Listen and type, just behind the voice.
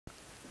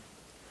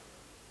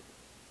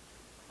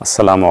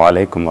Assalamu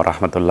alaikum wa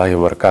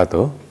rahmatullahi wa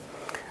barakatuh.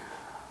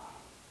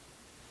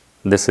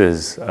 This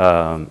is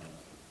a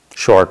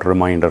short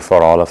reminder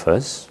for all of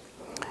us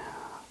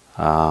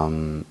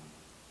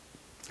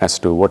as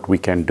to what we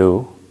can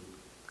do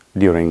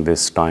during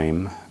this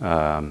time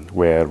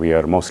where we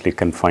are mostly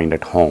confined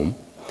at home.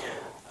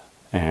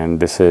 And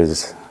this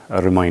is a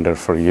reminder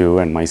for you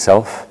and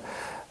myself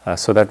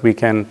so that we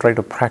can try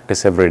to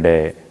practice every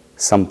day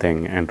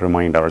something and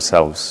remind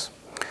ourselves.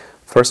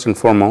 First and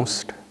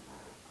foremost,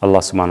 Allah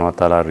subhanahu wa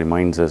ta'ala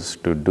reminds us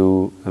to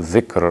do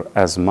dhikr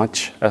as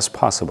much as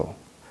possible.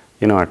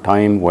 You know, a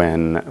time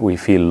when we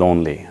feel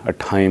lonely, a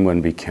time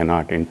when we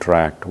cannot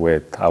interact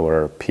with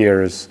our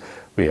peers,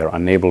 we are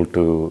unable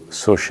to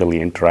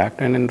socially interact,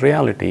 and in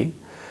reality,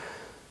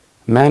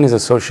 man is a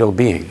social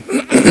being.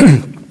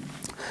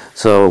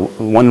 So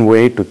one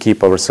way to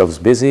keep ourselves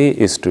busy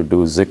is to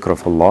do zikr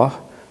of Allah,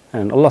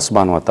 and Allah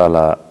subhanahu wa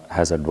ta'ala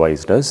has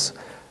advised us.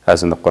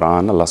 As in the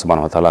Quran, Allah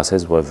subhanahu wa ta'ala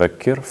says,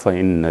 وَذَكِّرْ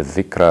فَإِنَّ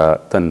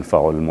الذِّكْرَ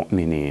تَنْفَعُ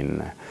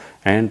الْمُؤْمِنِينَ.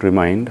 And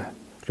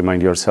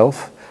remind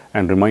yourself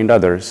and remind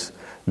others,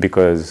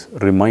 because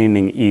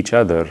reminding each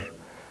other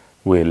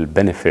will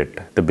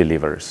benefit the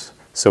believers.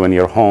 So when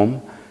you're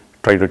home,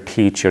 try to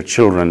teach your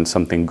children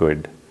something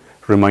good.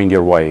 Remind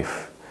your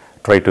wife.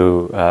 Try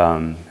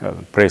to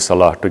pray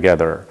salah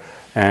together.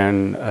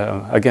 And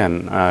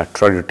again,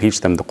 try to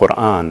teach them the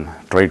Quran.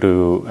 Try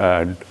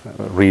to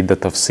read the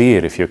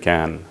tafsir if you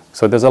can.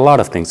 So there's a lot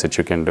of things that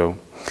you can do.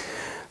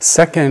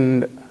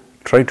 Second,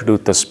 try to do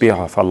tasbih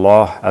of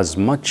Allah as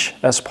much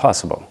as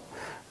possible.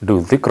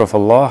 Do dhikr of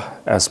Allah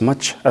as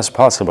much as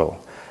possible.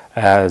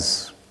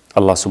 As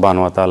Allah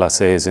subhanahu wa ta'ala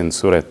says in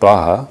Surah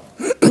Taha,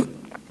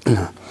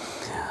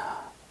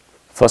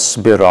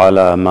 فَاصْبِرْ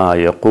عَلَى مَا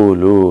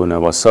يَقُولُونَ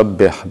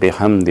وَسَبِّحْ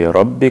بِحَمْدِ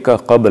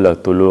رَبِّكَ قَبْلَ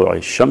طُلُوعِ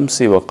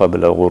الشَّمْسِ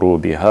وَقَبْلَ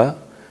غُرُوبِهَا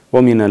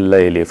وَمِنَ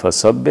اللَّيْلِ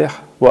فَسَبِّحْ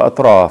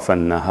وَأَطْرَافَ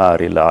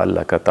النَّهَارِ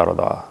لَعَلَّكَ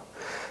تَرْضَى.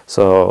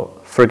 So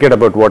forget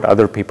about what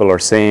other people are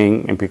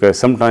saying, and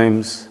because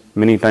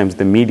many times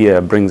the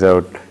media brings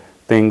out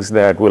things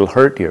that will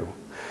hurt you.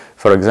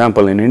 For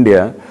example, in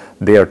India,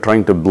 they are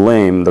trying to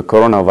blame the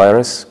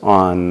coronavirus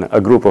on a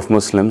group of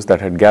Muslims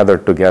that had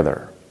gathered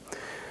together.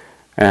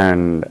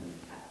 And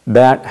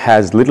that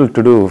has little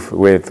to do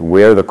with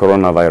where the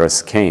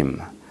coronavirus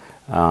came.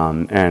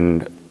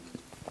 And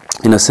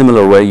in a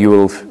similar way,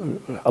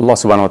 Allah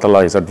subhanahu wa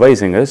ta'ala is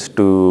advising us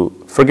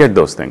to forget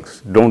those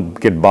things. Don't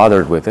get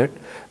bothered with it,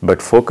 but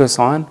focus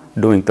on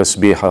doing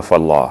tasbih of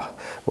Allah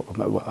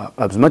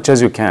as much as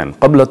you can.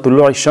 قَبْلَ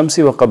طُلُوعِ الشَّمْسِ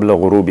وَقَبْلَ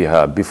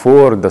غُرُوبِهَا,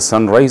 before the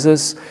sun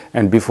rises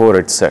and before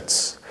it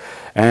sets.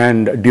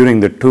 And during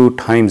the 2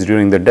 times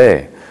during the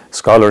day.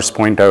 Scholars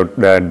point out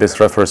that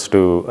this refers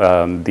to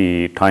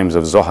the times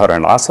of Zohar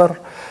and Asr.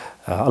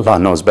 Allah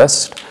knows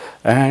best.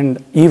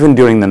 And even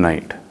during the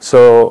night.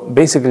 So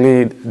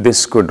basically,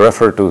 this could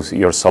refer to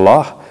your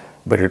salah,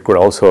 but it could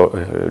also,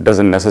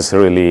 doesn't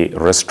necessarily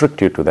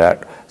restrict you to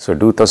that. So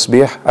do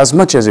tasbih as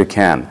much as you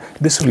can.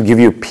 This will give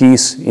you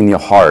peace in your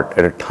heart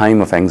at a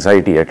time of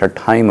anxiety, at a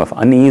time of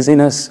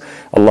uneasiness.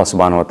 Allah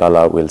subhanahu wa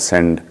ta'ala will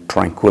send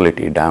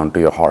tranquility down to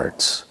your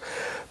hearts.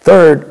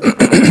 Third,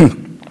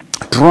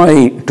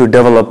 try to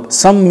develop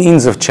some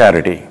means of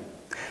charity.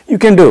 You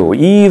can do,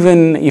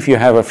 even if you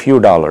have a few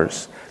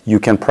dollars, you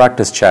can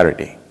practice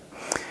charity.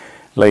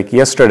 Like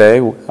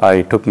yesterday,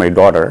 I took my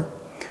daughter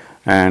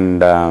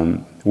and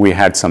we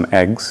had some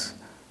eggs.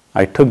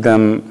 I took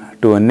them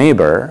to a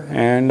neighbor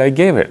and I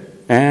gave it.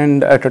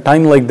 And at a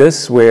time like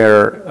this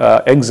where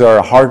eggs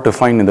are hard to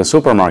find in the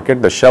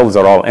supermarket, the shelves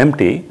are all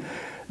empty,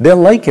 they'll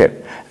like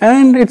it.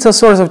 And it's a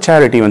source of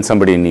charity when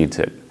somebody needs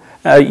it.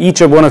 Each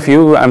one of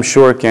you, I'm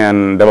sure,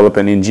 can develop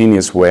an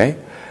ingenious way.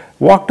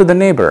 Walk to the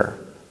neighbor.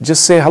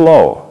 Just say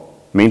hello.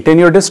 Maintain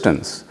your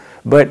distance.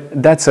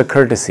 But that's a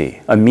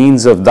courtesy, a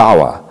means of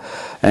da'wah.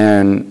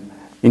 And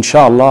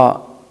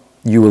inshallah,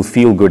 you will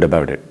feel good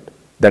about it.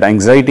 That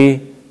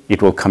anxiety,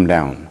 it will come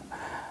down.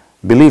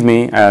 Believe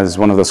me, as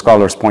one of the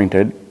scholars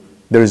pointed,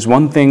 there is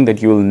one thing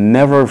that you will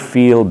never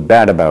feel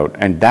bad about,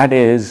 and that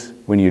is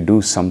when you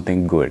do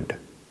something good.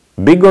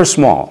 Big or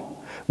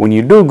small. When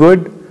you do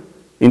good,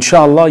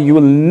 inshallah, you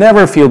will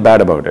never feel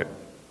bad about it.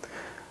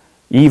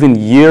 Even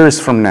years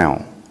from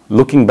now,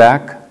 looking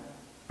back,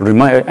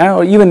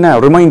 even now,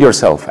 remind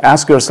yourself,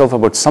 ask yourself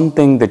about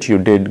something that you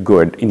did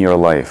good in your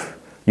life.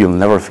 You'll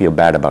never feel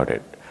bad about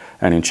it.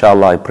 And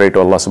inshallah, I pray to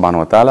Allah subhanahu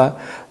wa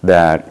ta'ala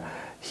that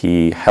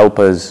He help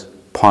us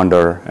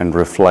ponder and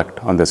reflect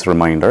on this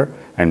reminder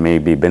and may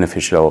be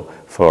beneficial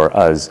for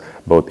us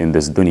both in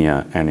this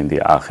dunya and in the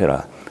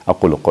akhirah.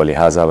 أقول قولي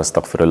هذا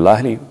واستغفر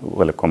الله لي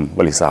ولكم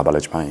ولصحابة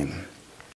الأجمعين.